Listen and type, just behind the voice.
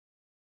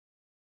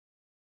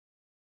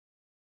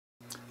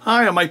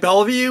Hi, I'm Mike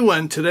Beliveau,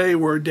 and today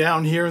we're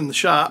down here in the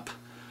shop.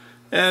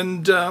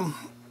 And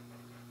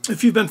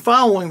if you've been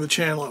following the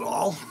channel at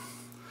all,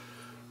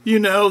 you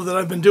know that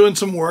I've been doing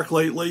some work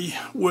lately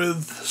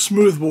with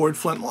smoothbore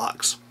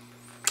flintlocks.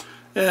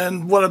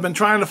 And what I've been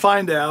trying to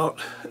find out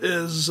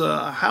is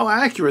how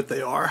accurate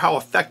they are, how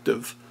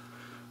effective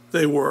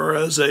they were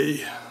as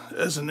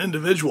an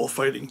individual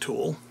fighting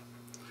tool,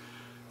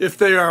 if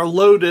they are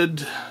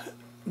loaded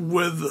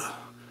with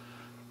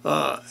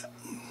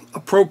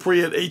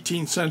appropriate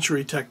 18th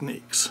century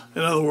techniques.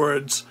 In other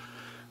words,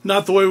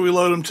 not the way we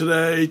load them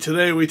today.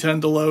 Today we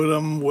tend to load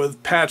them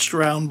with patched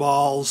round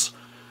balls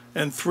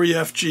and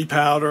 3FG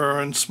powder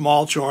and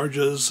small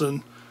charges,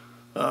 and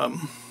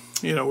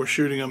you know, we're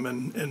shooting them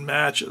in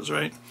matches,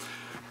 right?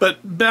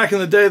 But back in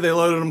the day they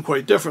loaded them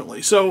quite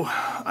differently. So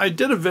I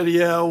did a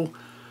video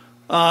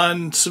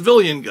on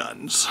civilian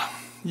guns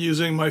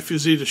using my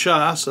fusil de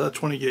chasse, a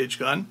 20 gauge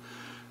gun,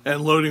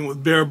 and loading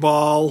with bare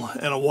ball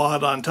and a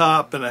wad on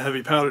top and a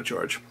heavy powder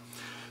charge.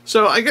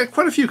 So I got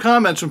quite a few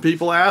comments from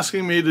people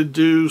asking me to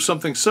do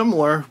something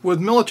similar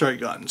with military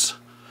guns.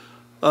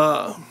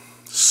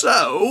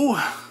 So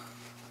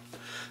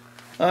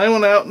I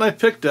went out and I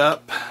picked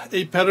up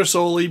a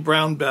Pedersoli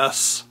Brown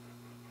Bess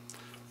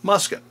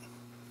musket.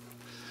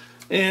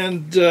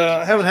 And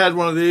I haven't had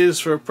one of these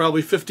for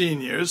probably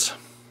 15 years.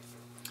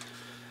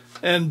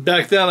 And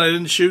back then I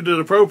didn't shoot it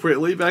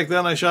appropriately. Back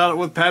then I shot it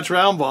with patch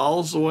round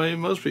balls the way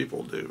most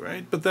people do,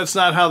 right? But that's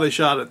not how they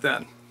shot it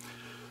then.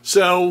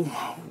 So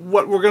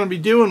what we're going to be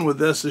doing with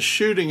this is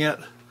shooting it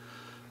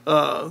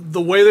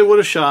the way they would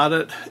have shot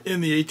it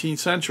in the 18th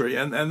century,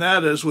 and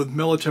that is with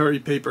military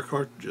paper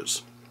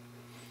cartridges.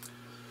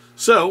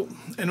 So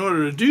in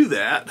order to do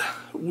that,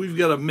 we've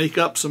got to make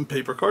up some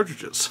paper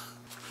cartridges.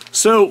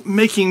 So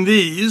making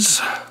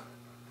these,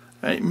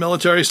 right,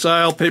 military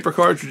style paper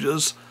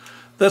cartridges,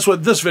 that's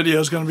what this video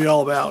is going to be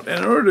all about.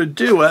 And in order to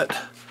do it,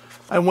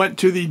 I went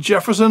to the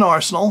Jefferson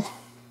Arsenal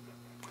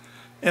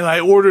and I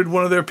ordered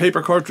one of their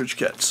paper cartridge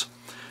kits.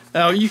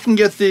 Now you can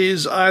get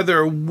these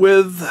either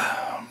with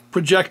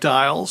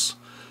projectiles,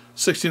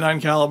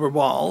 69 caliber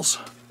balls,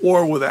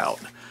 or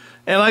without.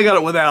 And I got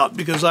it without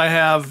because I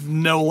have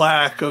no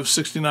lack of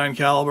 69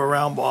 caliber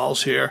round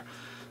balls here.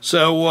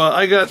 So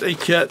I got a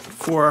kit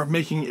for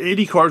making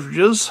 80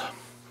 cartridges,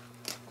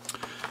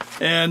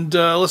 and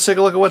let's take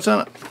a look at what's in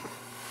it.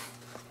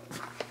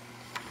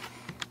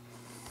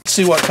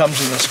 See what comes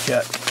in this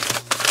kit.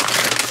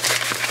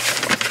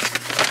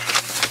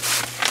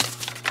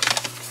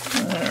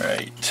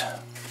 Alright,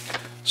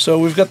 so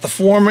we've got the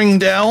forming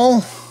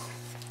dowel.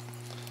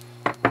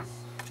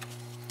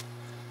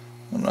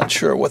 I'm not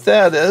sure what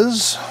that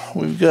is.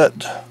 We've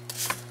got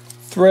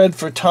thread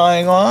for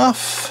tying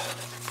off.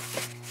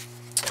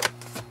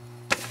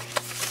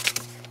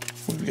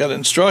 We've got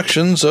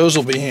instructions, those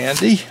will be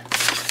handy.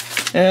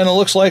 And it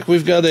looks like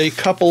we've got a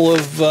couple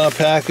of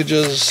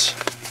packages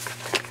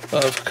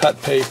of cut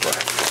paper,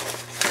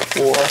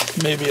 or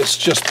maybe it's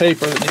just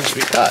paper that needs to be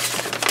cut.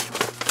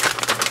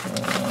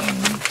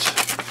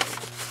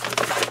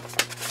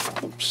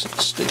 And, oops,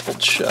 it's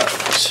stapled shut.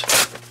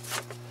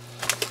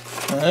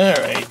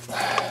 Alright,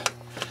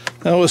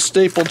 that was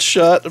stapled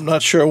shut. I'm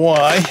not sure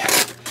why.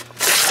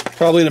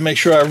 Probably to make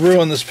sure I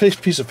ruin this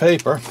piece of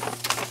paper.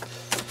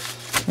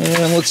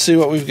 And let's see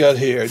what we've got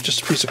here.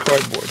 Just a piece of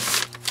cardboard.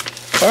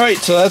 Alright,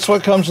 so that's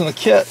what comes in the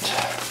kit.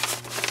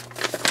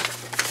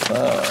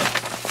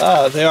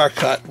 They are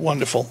cut.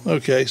 Wonderful.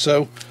 Okay,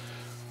 so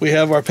we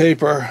have our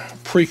paper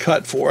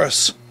pre-cut for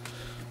us.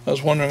 I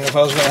was wondering if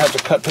I was going to have to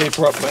cut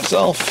paper up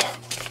myself.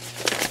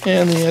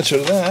 And the answer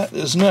to that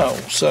is no.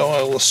 So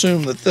I'll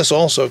assume that this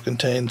also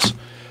contains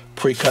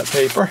pre-cut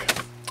paper.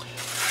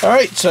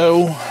 Alright,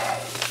 so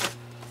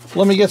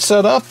let me get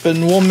set up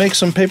and we'll make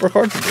some paper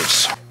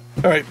cartridges.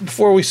 Alright,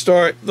 before we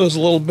start, there's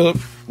a little bit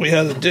we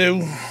had to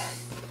do.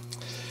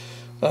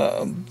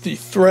 The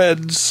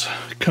threads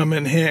come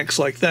in hanks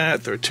like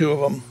that. There are two of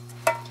them.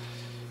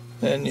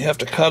 And you have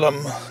to cut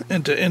them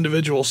into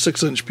individual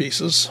 6-inch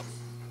pieces.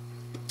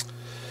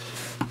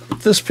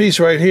 This piece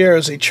right here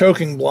is a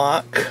choking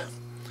block.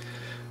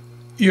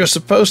 You're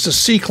supposed to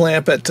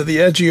C-clamp it to the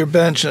edge of your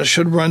bench and it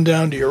should run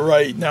down to your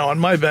right. Now on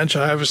my bench,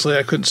 obviously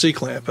I couldn't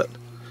C-clamp it.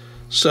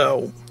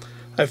 So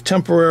I've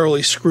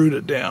temporarily screwed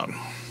it down.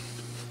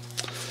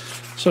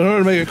 So in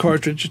order to make a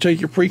cartridge, you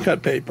take your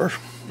pre-cut paper,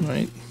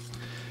 right,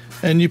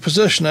 and you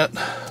position it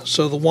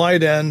so the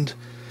wide end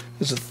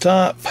is at the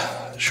top,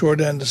 short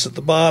end is at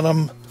the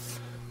bottom,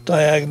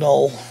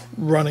 diagonal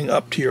running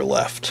up to your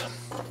left.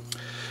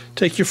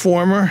 Take your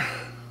former,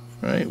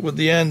 right, with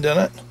the end in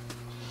it.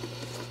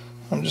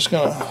 I'm just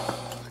going to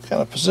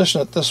kind of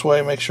position it this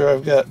way, make sure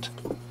I've got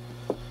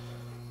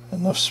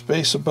enough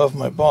space above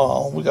my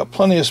ball. We've got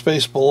plenty of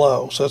space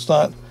below, so it's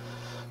not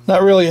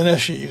really an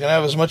issue. You can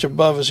have as much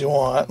above as you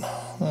want.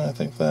 I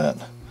think that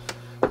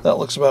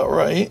looks about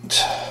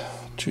right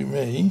to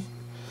me.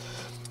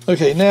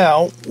 Okay,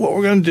 now what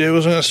we're going to do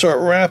is I'm going to start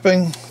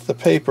wrapping the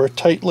paper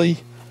tightly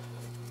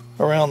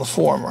around the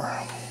former.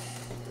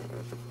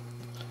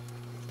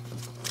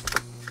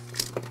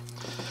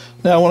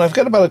 Now when I've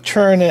got about a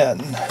turn in,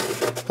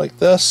 like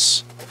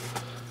this,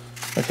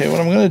 okay, what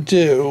I'm going to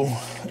do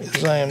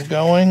is I am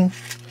going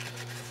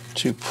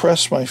to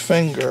press my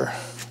finger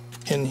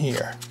in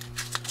here.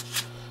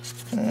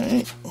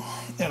 Alright,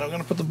 and I'm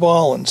going to put the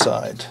ball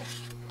inside.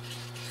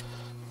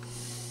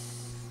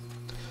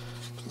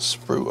 Put the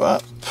sprue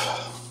up.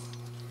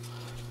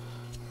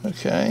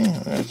 Okay,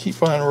 I'm going to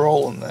keep on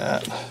rolling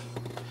that.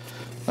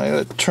 I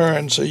got to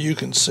turn so you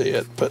can see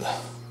it, but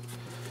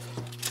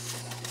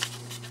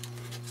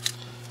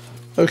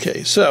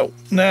okay, so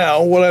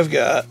now what I've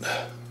got,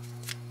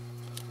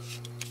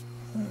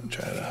 I'll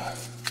try to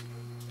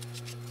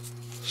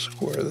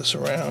square this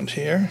around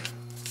here.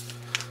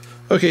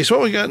 Okay, so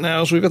what we got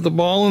now is we've got the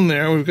ball in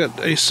there, we've got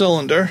a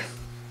cylinder,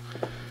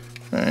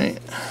 right?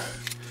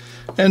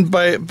 And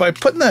by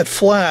putting that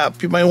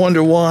flap, you might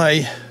wonder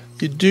why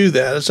you do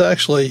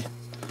that.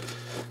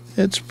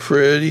 It's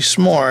pretty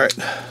smart.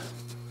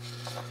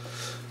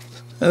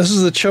 Now, this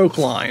is the choke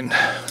line,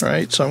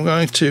 right? So I'm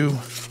going to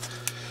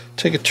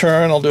take a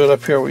turn. I'll do it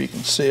up here where you can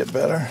see it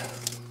better.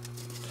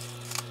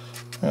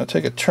 I'm going to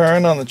take a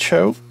turn on the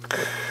choke.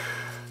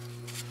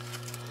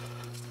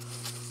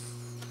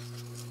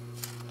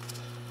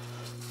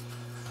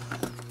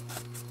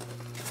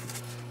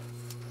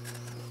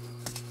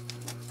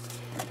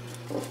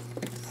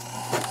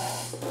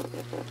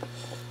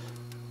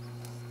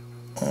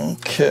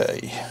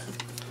 Okay,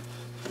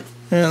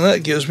 and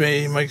that gives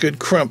me my good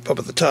crump up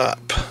at the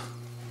top.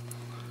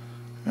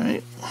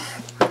 Right.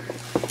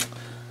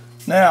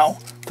 Now,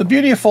 the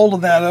beauty of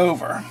folding that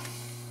over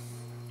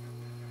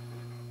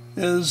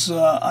is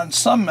on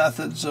some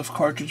methods of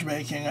cartridge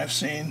making I've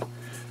seen,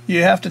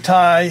 you have to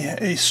tie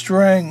a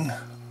string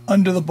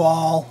under the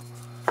ball,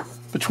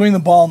 between the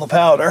ball and the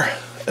powder,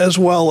 as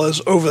well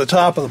as over the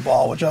top of the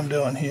ball, which I'm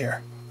doing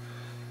here.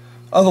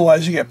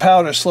 Otherwise, you get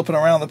powder slipping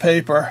around the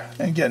paper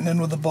and getting in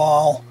with the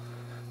ball,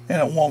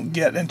 and it won't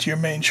get into your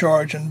main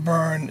charge and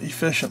burn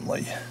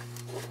efficiently.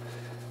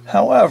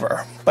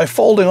 However, by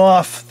folding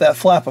off that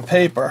flap of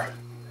paper,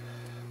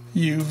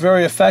 you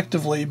very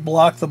effectively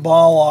block the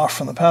ball off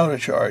from the powder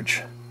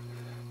charge,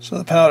 so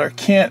the powder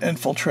can't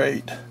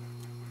infiltrate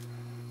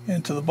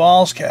into the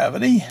ball's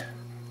cavity,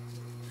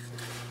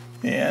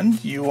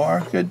 and you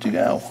are good to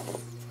go.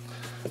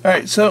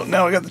 Alright, so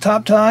now we got the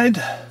top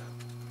tied.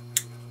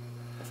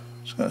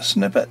 Just going to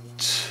snip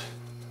it,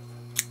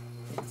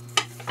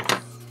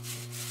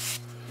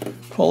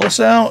 pull this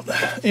out,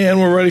 and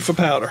we're ready for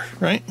powder,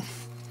 right?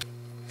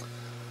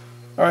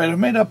 Alright, I've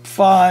made up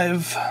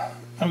 5.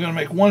 I'm going to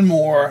make one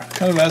more,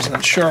 kind of as an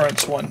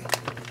insurance one.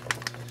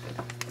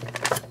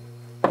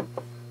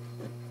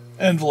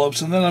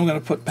 Envelopes, and then I'm going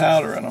to put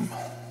powder in them.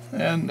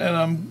 And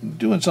I'm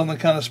doing something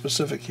kind of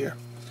specific here.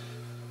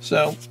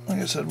 So, like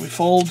I said, we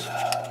fold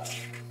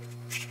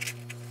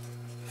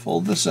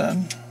this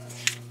in.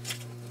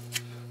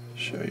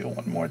 Show you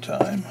one more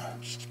time.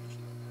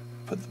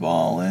 Put the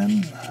ball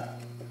in.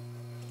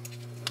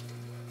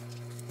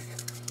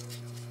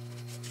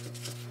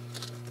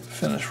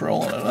 Finish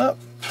rolling it up.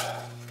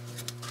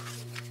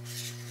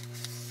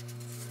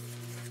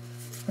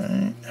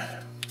 Right.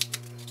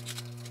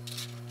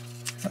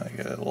 I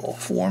get it a little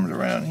formed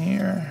around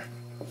here.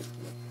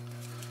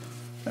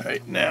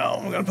 Alright, now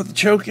I'm going to put the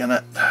choke in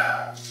it.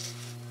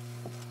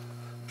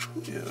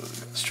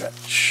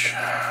 Stretch.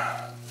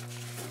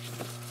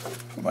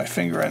 Put my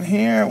finger in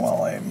here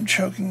while I'm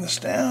choking this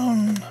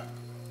down.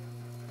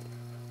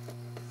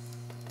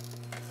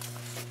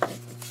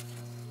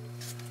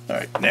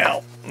 Alright,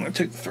 now I'm going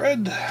to take the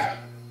thread,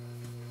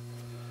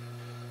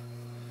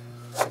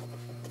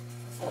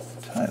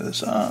 tie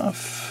this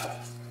off.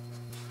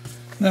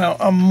 Now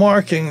I'm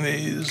marking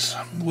these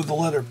with the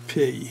letter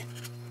P.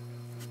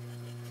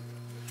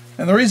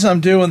 And the reason I'm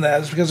doing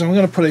that is because I'm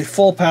going to put a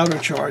full powder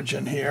charge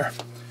in here.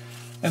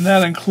 And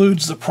that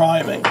includes the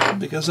priming,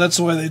 because that's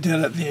the way they did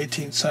it in the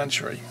 18th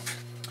century.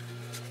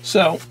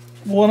 So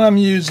what I'm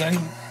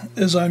using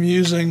is I'm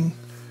using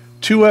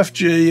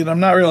 2FG, and I'm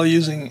not really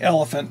using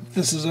Elephant.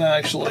 This is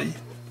actually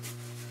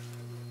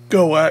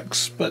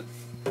GoX, but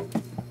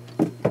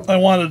I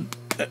wanted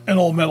an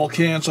old metal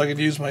can so I could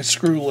use my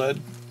screw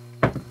lid.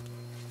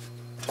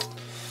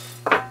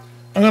 I'm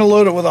going to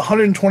load it with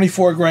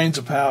 124 grains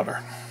of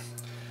powder,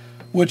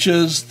 which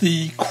is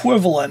the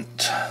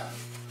equivalent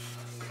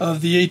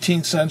of the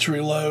 18th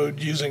century load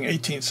using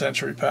 18th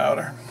century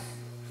powder.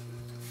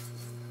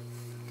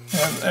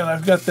 And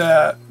I've got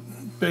that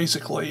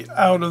basically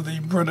out of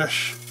the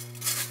British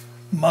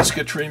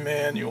musketry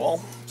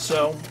manual.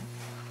 So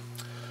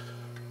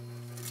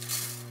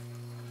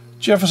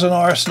Jefferson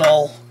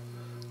Arsenal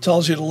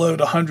tells you to load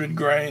 100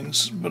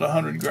 grains, but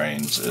 100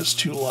 grains is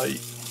too light.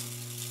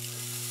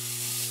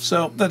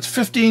 So that's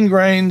 15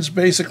 grains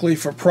basically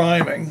for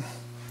priming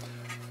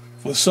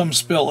with some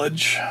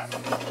spillage,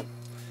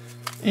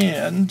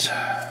 and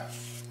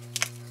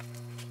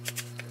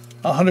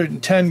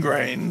 110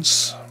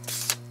 grains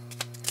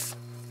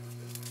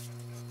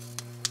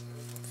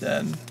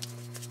then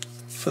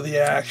for the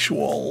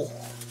actual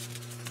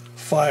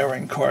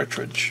firing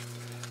cartridge.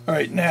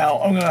 Alright, now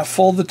I'm going to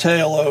fold the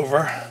tail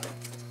over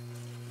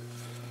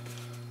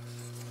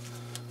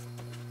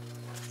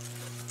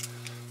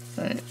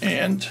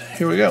And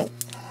here we go.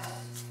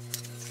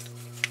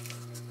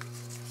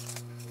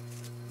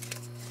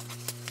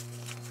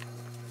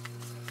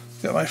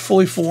 Got my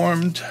fully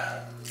formed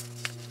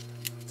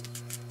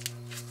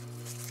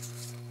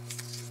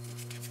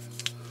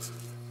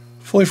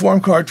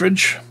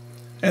cartridge,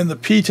 and the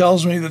P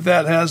tells me that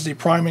that has the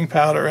priming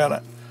powder in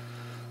it.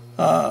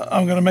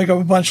 I'm going to make up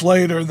a bunch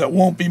later that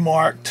won't be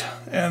marked,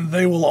 and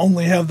they will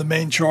only have the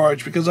main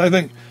charge, because I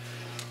think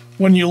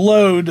when you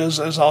load, as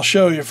I'll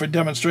show you for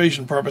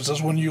demonstration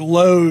purposes, when you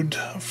load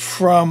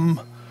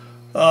from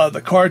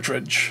the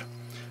cartridge,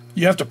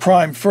 you have to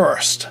prime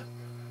first,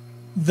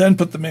 then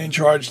put the main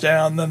charge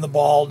down, then the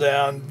ball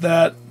down.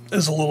 That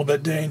is a little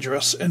bit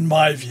dangerous in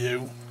my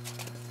view.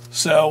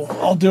 So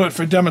I'll do it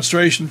for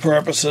demonstration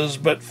purposes,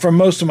 but for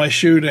most of my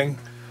shooting,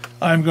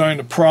 I'm going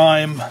to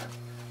prime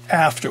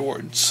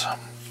afterwards.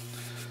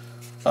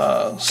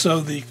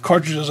 So the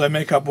cartridges I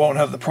make up won't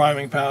have the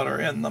priming powder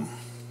in them.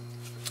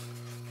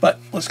 But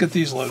let's get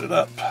these loaded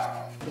up.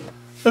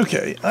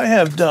 Okay, I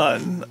have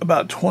done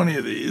about 20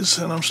 of these,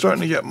 and I'm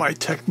starting to get my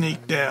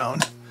technique down.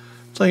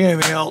 It's like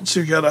anything else,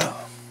 you gotta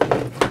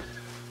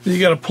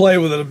play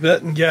with it a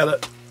bit and get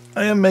it.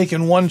 I am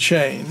making one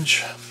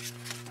change,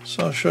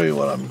 so I'll show you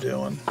what I'm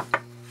doing.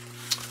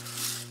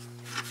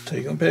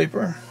 Taking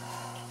paper,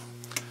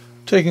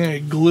 taking a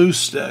glue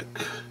stick,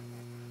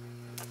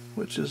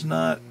 which is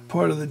not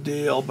part of the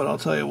deal, but I'll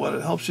tell you what,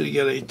 it helps you to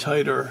get a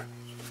tighter,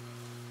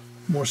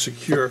 more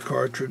secure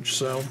cartridge.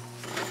 So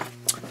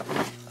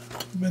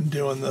I've been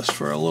doing this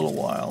for a little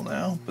while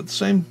now, but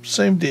the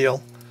same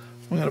deal.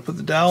 I'm going to put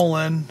the dowel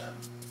in.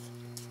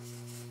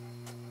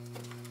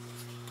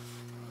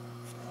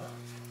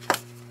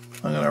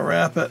 I'm going to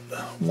wrap it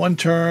one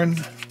turn.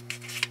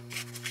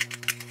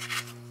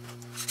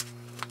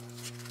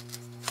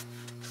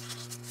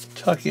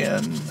 Tuck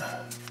in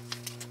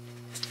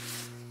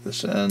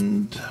this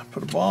end,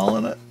 put a ball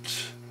in it,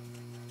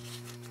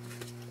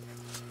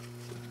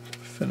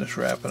 finish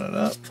wrapping it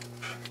up.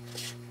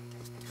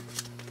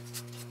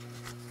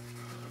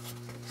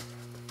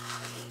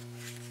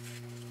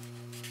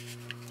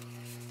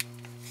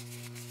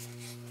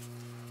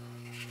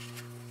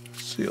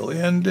 Seal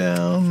the end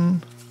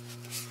down,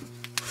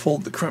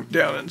 fold the crimp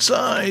down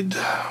inside.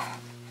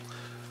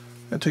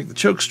 I take the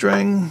choke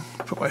string,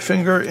 put my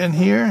finger in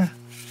here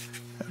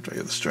after I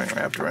get the string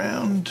wrapped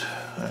around.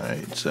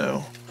 Alright,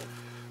 so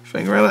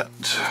finger in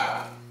it,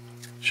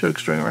 choke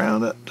string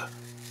around it,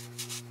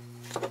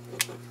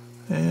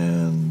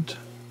 and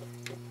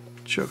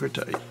choke her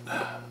tight.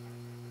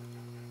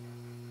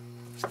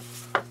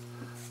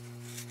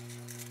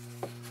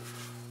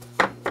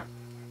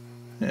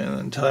 And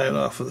then tie it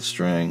off with a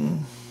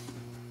string.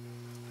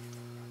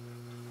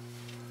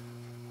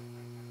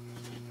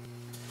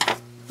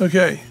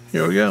 Okay,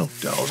 here we go.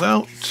 Dowel's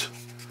out,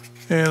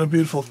 and a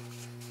beautiful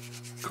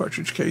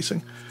cartridge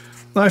casing.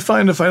 And I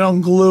find if I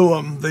don't glue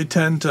them, they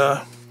tend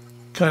to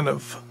kind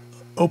of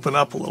open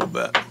up a little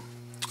bit.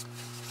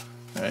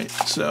 Alright,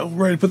 so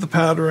ready to put the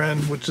powder in,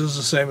 which is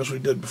the same as we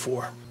did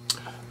before.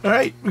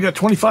 Alright, we got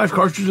 25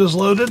 cartridges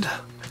loaded.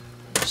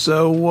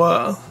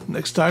 So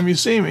next time you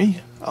see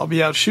me, I'll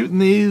be out shooting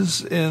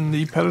these in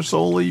the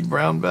Pedersoli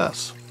Brown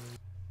Bess.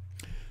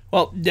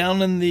 Well,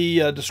 down in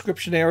the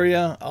description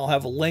area, I'll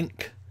have a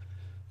link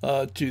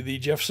to the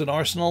Jefferson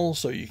Arsenal,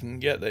 so you can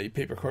get a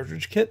paper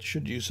cartridge kit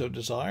should you so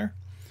desire.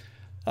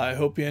 I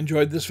hope you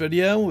enjoyed this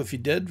video. If you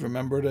did,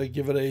 remember to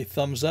give it a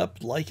thumbs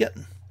up, like it,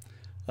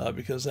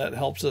 because that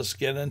helps us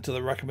get into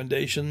the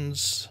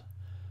recommendations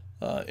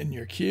in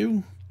your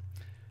queue.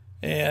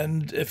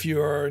 And if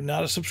you're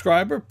not a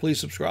subscriber, please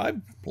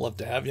subscribe. Love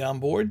to have you on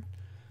board.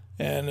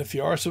 And if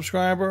you are a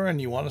subscriber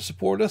and you want to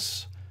support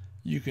us,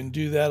 you can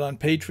do that on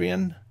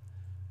Patreon,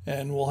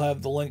 and we'll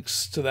have the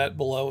links to that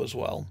below as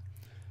well.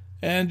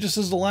 And just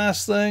as the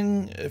last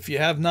thing, if you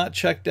have not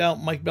checked out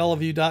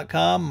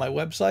MikeBeliveau.com, my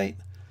website,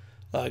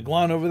 go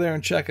on over there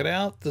and check it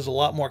out. There's a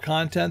lot more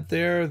content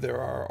there. There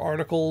are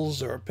articles,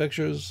 there are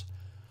pictures,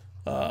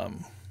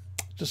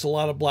 just a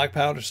lot of black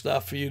powder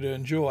stuff for you to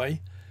enjoy.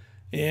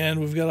 And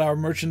we've got our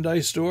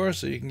merchandise store,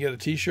 so you can get a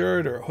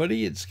t-shirt or a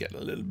hoodie. It's getting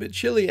a little bit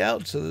chilly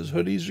out, so those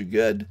hoodies are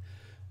good.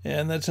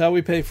 And that's how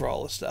we pay for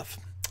all this stuff.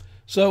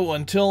 So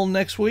until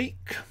next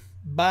week,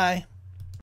 bye.